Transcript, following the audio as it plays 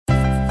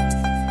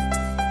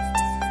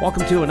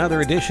Welcome to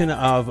another edition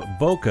of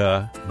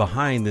Boca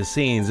Behind the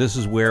Scenes. This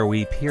is where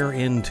we peer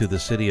into the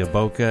city of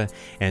Boca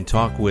and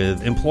talk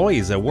with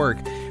employees that work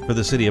for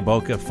the city of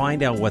Boca,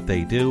 find out what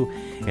they do.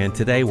 And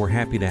today we're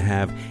happy to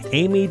have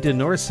Amy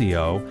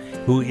DiNorsio,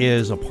 who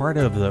is a part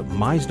of the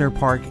Mizner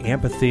Park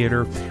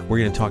Amphitheater. We're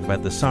going to talk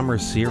about the summer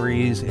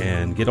series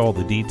and get all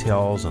the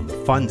details on the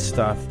fun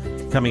stuff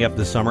coming up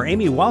this summer.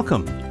 Amy,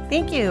 welcome.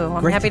 Thank you.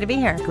 I'm happy to be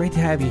here. Great to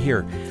have you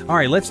here. All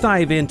right, let's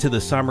dive into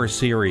the summer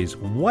series.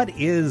 What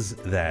is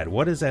that?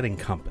 What does that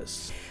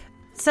encompass?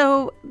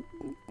 So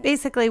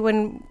basically,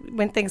 when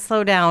things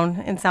slow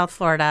down in South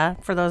Florida,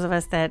 for those of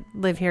us that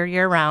live here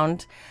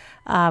year-round,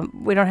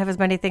 we don't have as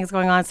many things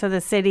going on. So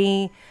the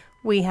city,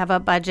 we have a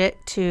budget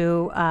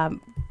to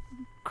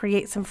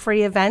create some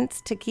free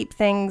events to keep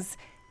things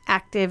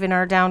active in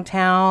our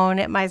downtown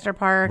at Mizner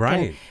Park.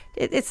 Right. And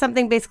it's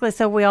something basically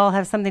so we all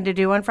have something to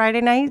do on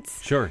Friday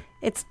nights. Sure.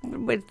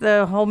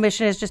 The whole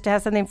mission is just to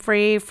have something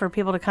free for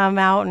people to come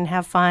out and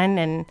have fun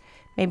and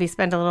maybe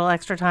spend a little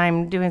extra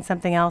time doing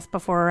something else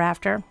before or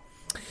after.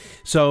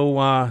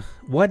 So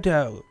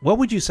what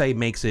would you say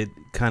makes it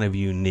kind of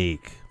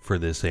unique for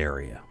this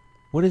area?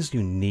 What is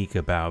unique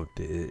about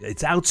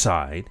it's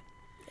outside?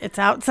 It's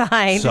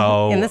outside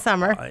in the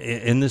summer.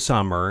 In the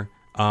summer.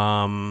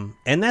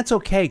 And that's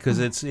okay because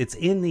it's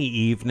in the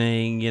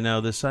evening, you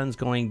know, the sun's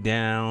going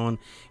down.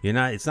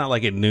 It's not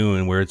like at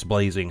noon where it's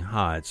blazing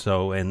hot.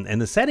 So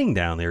and the setting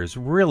down there is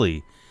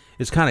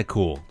it's kind of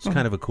cool. It's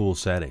kind of a cool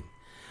setting.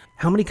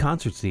 How many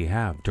concerts do you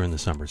have during the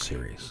summer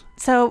series?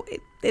 So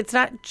it's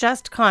not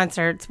just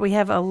concerts. We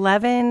have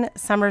 11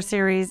 summer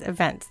series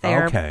events. They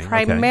are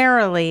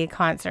primarily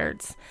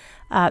concerts.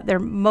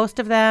 Most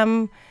of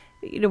them,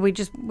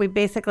 we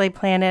basically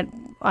plan it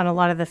on a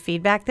lot of the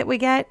feedback that we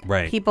get.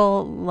 Right.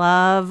 People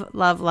love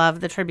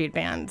the tribute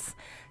bands.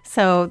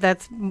 So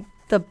that's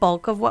the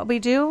bulk of what we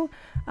do.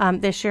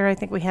 This year, I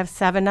think we have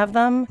 7 of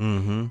them.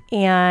 Mm-hmm.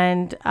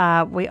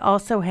 And we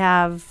also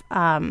have,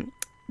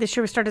 this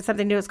year we started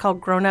something new. It's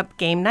called Grown Up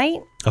Game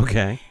Night.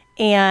 Okay.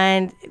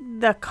 And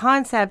the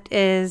concept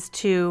is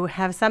to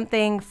have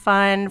something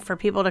fun for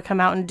people to come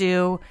out and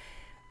do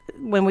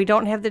when we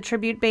don't have the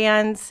tribute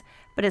bands.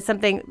 But it's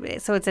something,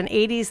 so it's an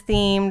 80s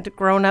themed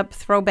grown up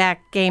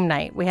throwback game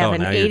night. We have a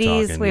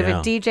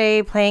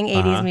DJ playing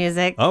 80s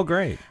music. Oh,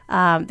 great.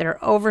 There are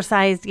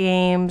oversized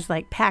games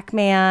like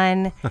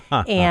Pac-Man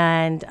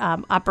and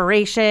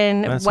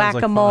Operation,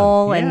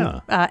 Whack-A-Mole, like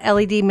and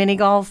LED mini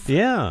golf.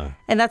 Yeah.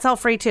 And that's all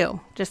free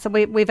too. Just so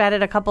we've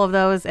added a couple of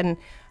those, and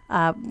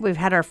we've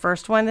had our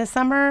first one this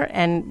summer,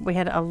 and we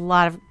had a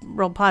lot of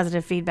real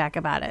positive feedback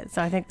about it.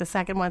 So I think the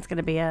second one's going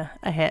to be a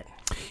hit.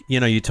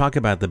 You talk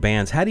about the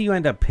bands. How do you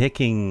end up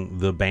picking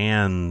the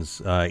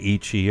bands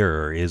each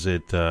year? Is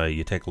it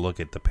you take a look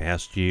at the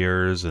past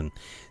years and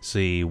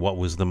see what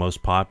was the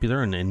most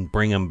popular and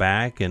bring them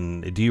back?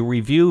 And do you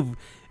review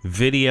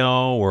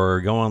video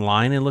or go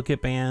online and look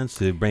at bands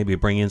to maybe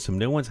bring in some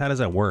new ones? How does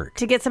that work?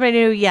 To get somebody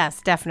new,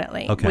 yes,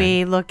 definitely.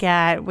 Okay. We look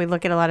at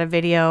a lot of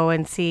video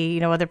and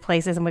see other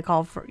places, and we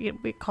call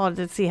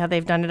to see how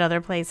they've done it other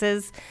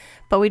places.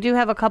 But we do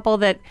have a couple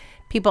that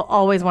people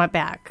always want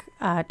back.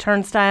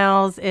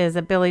 Turnstiles is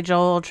a Billy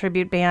Joel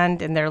tribute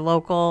band, and they're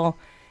local.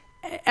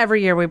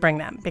 Every year we bring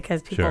them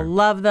because people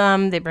love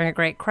them. They bring a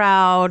great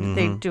crowd. Mm-hmm.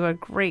 They do a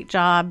great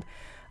job.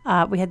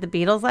 We had the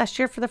Beatles last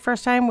year for the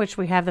first time, which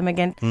we have them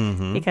again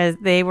because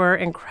they were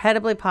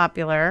incredibly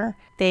popular.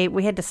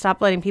 We had to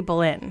stop letting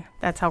people in.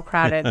 That's how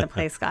crowded the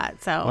place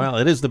got. So, well,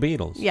 it is the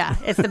Beatles. Yeah,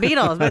 it's the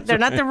Beatles, but they're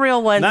not the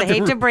real ones. I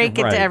hate to break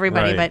it to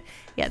everybody, but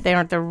yeah, they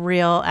aren't the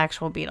real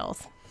actual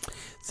Beatles.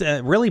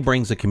 It really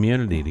brings the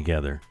community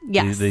together.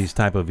 Yes. These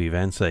type of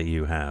events that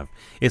you have.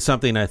 It's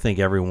something I think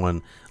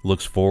everyone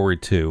looks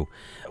forward to.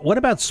 What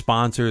about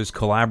sponsors,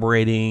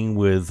 collaborating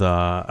with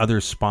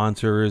other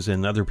sponsors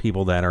and other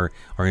people that are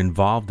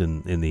involved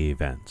in the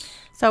events?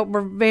 So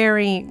we're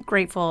very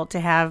grateful to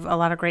have a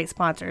lot of great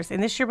sponsors.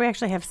 And this year we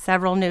actually have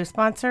several new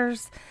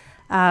sponsors.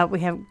 We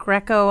have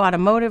Greco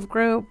Automotive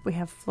Group. We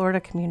have Florida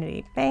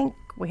Community Bank.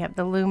 We have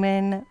the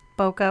Lumen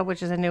Boca,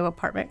 which is a new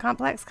apartment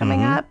complex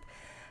coming up.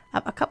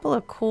 A couple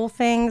of cool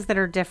things that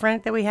are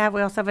different that we have.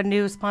 We also have a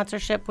new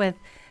sponsorship with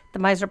the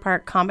Mizner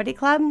Park Comedy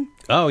Club.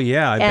 Oh,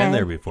 yeah. I've been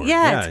there before.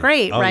 Yeah, it's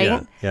great,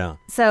 right? Yeah.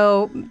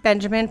 So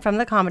Benjamin from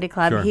the Comedy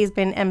Club, he's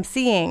been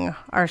emceeing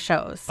our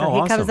shows.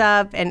 So he comes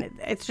up, and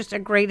it's just a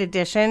great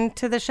addition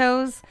to the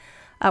shows.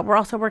 We're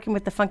also working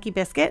with the Funky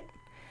Biscuit,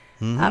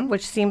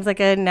 which seems like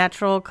a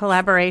natural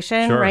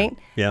collaboration, right?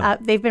 Yeah.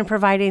 They've been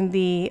providing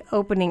the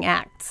opening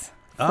acts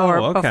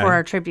before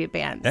our tribute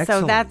band.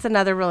 Excellent. So that's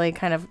another really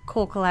kind of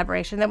cool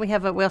collaboration. Then we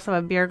also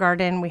have a beer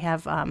garden. We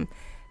have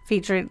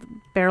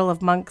featuring Barrel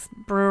of Monks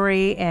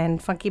Brewery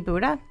and Funky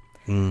Buddha.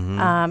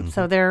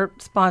 So they're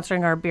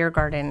sponsoring our beer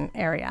garden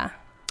area.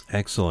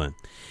 Excellent.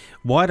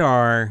 What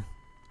are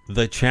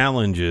the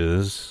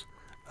challenges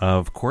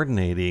of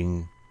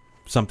coordinating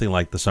something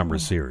like the summer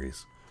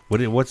series?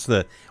 What's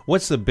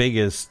the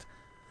biggest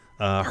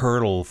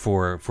hurdle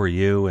for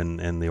you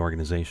and the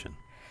organization?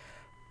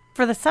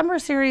 For the summer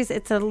series,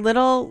 it's a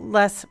little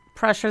less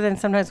pressure than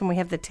sometimes when we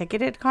have the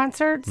ticketed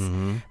concerts.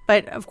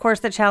 But of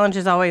course, the challenge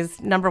is always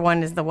number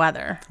one is the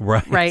weather.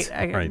 Right.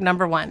 Right.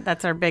 Number one.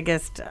 That's our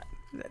biggest.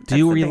 Do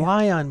you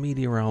rely on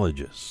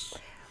meteorologists?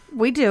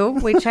 We do.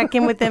 We check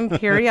in with them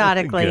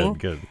periodically.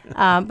 Good.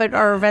 But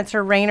our events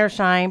are rain or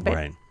shine. But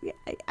Right.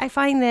 I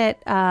find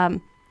that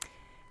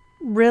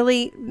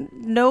really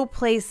no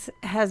place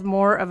has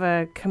more of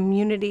a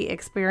community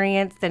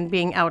experience than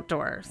being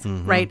outdoors,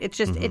 right? It's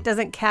just, it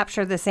doesn't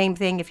capture the same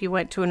thing if you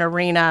went to an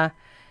arena.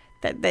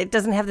 That it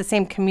doesn't have the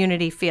same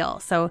community feel.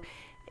 So,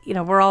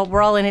 we're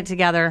all in it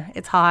together.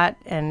 It's hot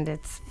and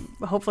it's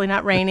hopefully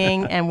not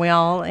raining, and we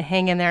all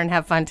hang in there and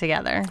have fun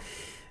together.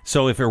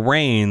 So if it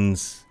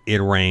rains,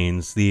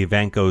 the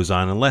event goes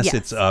on, unless Yes.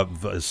 it's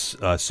of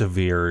a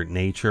severe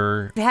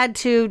nature. We had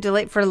to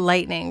delay for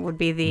lightning would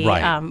be the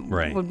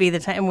Right. would be the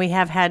time. We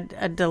have had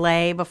a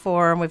delay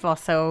before, and we've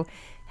also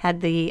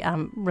had the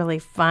really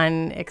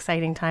fun,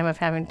 exciting time of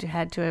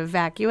had to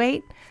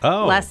evacuate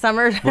last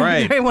summer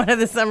right. during one of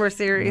the summer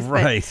series.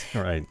 Right.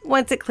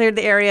 Once it cleared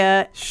the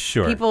area,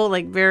 Sure. people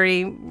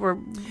were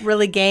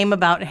really game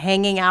about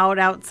hanging out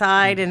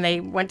outside, and they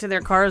went to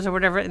their cars or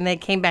whatever, and they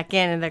came back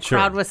in, and the Sure.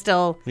 crowd was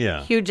still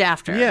huge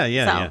after.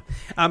 Yeah.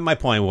 My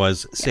point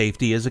was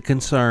safety is a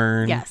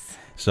concern. Yes.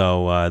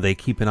 So they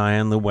keep an eye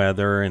on the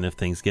weather, and if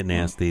things get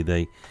nasty,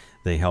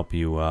 they help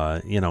you,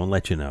 and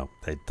let you know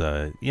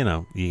that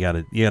you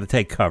gotta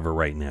take cover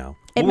right now.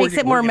 It makes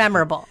it more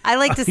memorable. I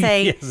like to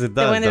say Yes, it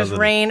that does, when there's doesn't it?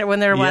 rain or when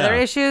there are weather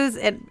Yeah. issues,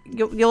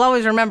 you'll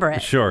always remember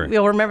it. Sure.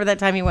 You'll remember that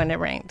time when it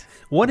rained.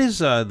 What is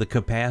the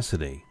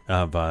capacity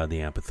of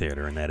the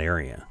amphitheater in that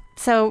area?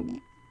 So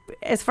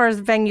as far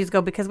as venues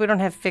go, because we don't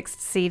have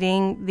fixed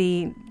seating,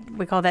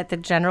 we call that the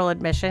general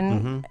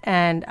admission.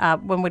 And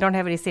when we don't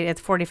have any seating,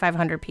 it's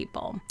 4,500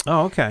 people.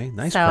 Oh, okay.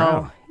 Nice So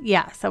crowd.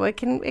 yeah, so it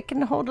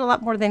can hold a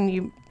lot more than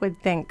you would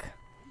think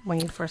when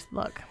you first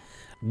look.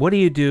 What do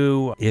you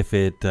do if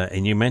it,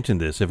 and you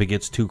mentioned this, if it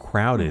gets too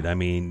crowded? I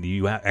mean,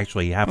 you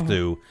actually have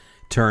to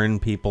turn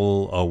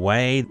people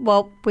away?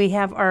 Well, we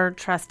have our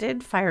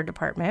trusted fire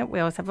department.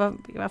 We always have a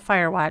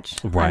fire watch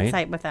Right. on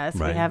site with us.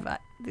 Right. We have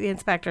the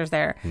inspectors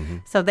there.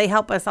 So they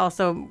help us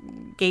also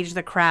gauge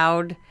the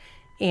crowd,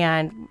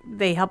 and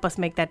they help us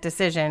make that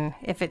decision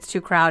if it's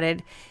too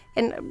crowded.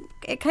 And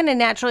it kind of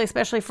naturally,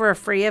 especially for a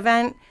free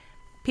event,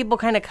 people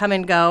kind of come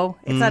and go.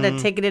 It's not a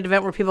ticketed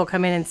event where people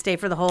come in and stay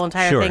for the whole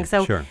entire thing.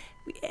 So Sure.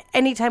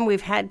 anytime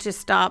we've had to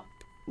stop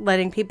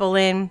letting people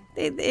in,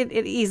 it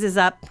eases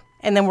up,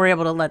 and then we're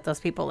able to let those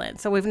people in.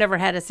 So we've never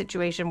had a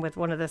situation with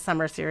one of the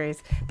summer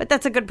series, but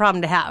that's a good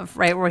problem to have,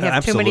 right? Where we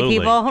have too many Absolutely.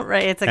 people,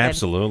 right? It's a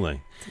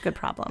Absolutely. good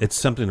problem. It's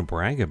something to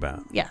brag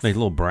about. Yes. Like a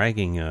little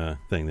bragging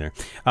thing there.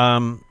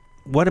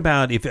 What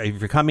about if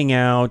you're coming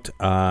out,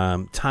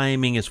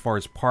 timing as far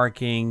as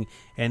parking,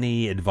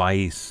 any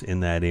advice in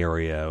that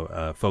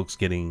area, folks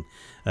getting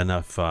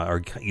enough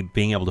or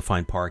being able to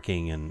find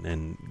parking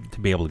and to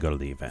be able to go to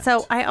the event?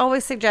 So I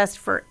always suggest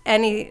for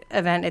any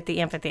event at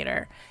the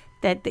amphitheater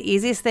that the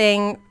easiest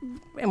thing,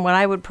 and what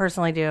I would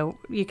personally do,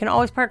 you can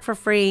always park for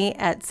free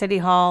at City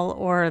Hall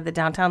or the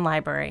downtown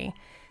library.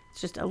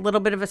 It's just a little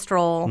bit of a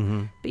stroll,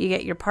 but you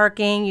get your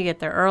parking, you get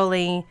there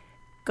early,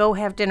 go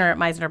have dinner at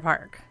Meisner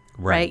Park.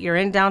 Right. You're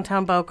in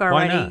downtown Boca Why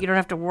already. not? You don't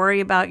have to worry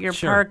about your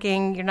Sure.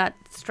 parking. You're not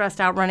stressed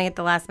out running at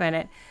the last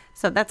minute.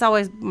 So that's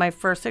always my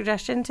first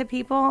suggestion to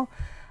people,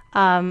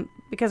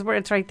 because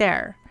it's right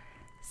there.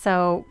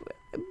 So,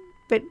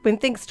 but when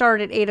things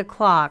start at 8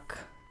 o'clock,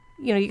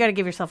 you got to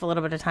give yourself a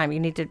little bit of time. You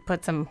need to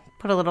put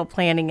a little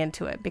planning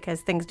into it,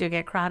 because things do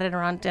get crowded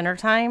around dinner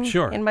time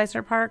Sure. in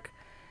Meisner Park.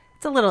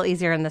 It's a little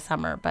easier in the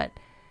summer, but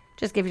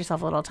just give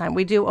yourself a little time.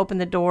 We do open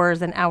the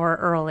doors an hour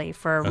early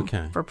for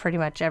pretty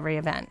much every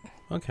event.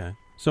 Okay.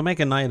 So make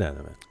a night out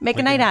of it. Make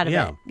a night out of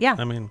it. Yeah.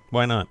 I mean,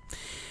 why not?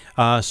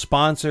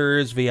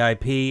 Sponsors,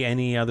 VIP,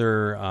 any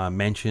other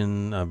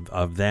mention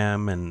of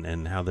them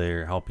and how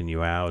they're helping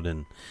you out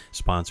and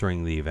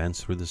sponsoring the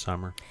events through the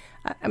summer?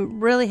 I'm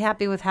really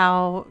happy with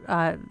how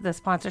the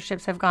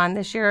sponsorships have gone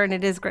this year, and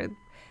it is great.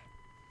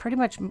 Pretty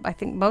much, I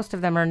think most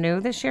of them are new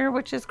this year,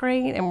 which is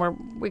great, and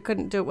we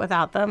couldn't do it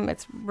without them.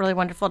 It's really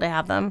wonderful to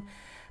have them.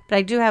 But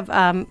I do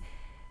have,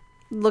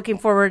 looking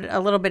forward a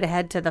little bit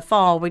ahead to the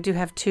fall, we do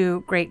have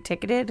 2 great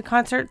ticketed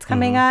concerts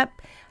coming up.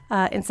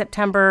 In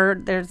September,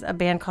 there's a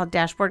band called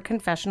Dashboard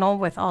Confessional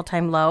with All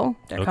Time Low.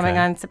 They're coming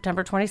on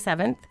September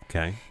 27th.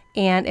 Okay.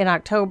 And in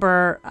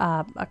October,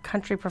 a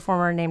country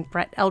performer named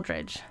Brett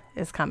Eldridge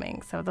is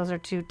coming. So those are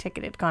 2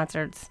 ticketed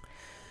concerts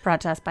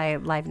brought to us by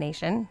Live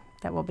Nation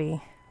that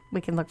we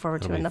can look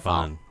forward to in the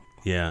fall.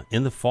 Yeah,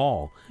 in the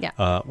fall. Yeah.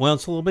 Well,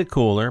 it's a little bit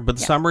cooler, but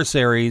the summer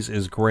series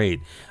is great.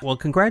 Well,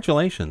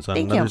 congratulations on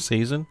another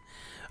season.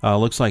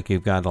 Looks like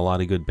you've got a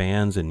lot of good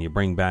bands, and you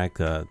bring back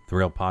the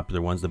real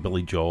popular ones, the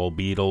Billy Joel,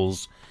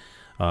 Beatles,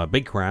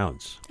 big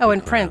crowds. Oh, big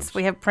and Prince.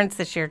 We have Prince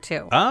this year,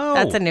 too. Oh.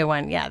 That's a new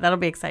one. Yeah, that'll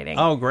be exciting.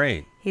 Oh,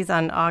 great. He's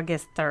on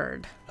August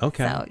 3rd.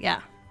 Okay. So,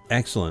 yeah.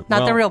 Excellent.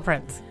 Not the real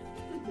Prince.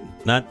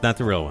 Not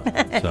the real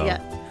one. So.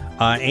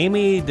 Yeah.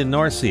 Amy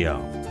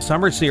DeNorcio,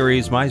 Summer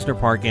Series, Meisner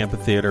Park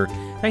Amphitheater.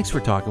 Thanks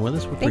for talking with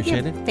us. We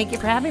appreciate it. Thank you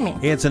for having me.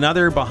 It's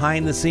another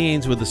Behind the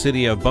Scenes with the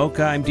City of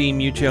Boca. I'm Dean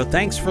Muccio.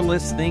 Thanks for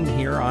listening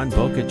here on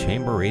Boca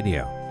Chamber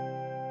Radio.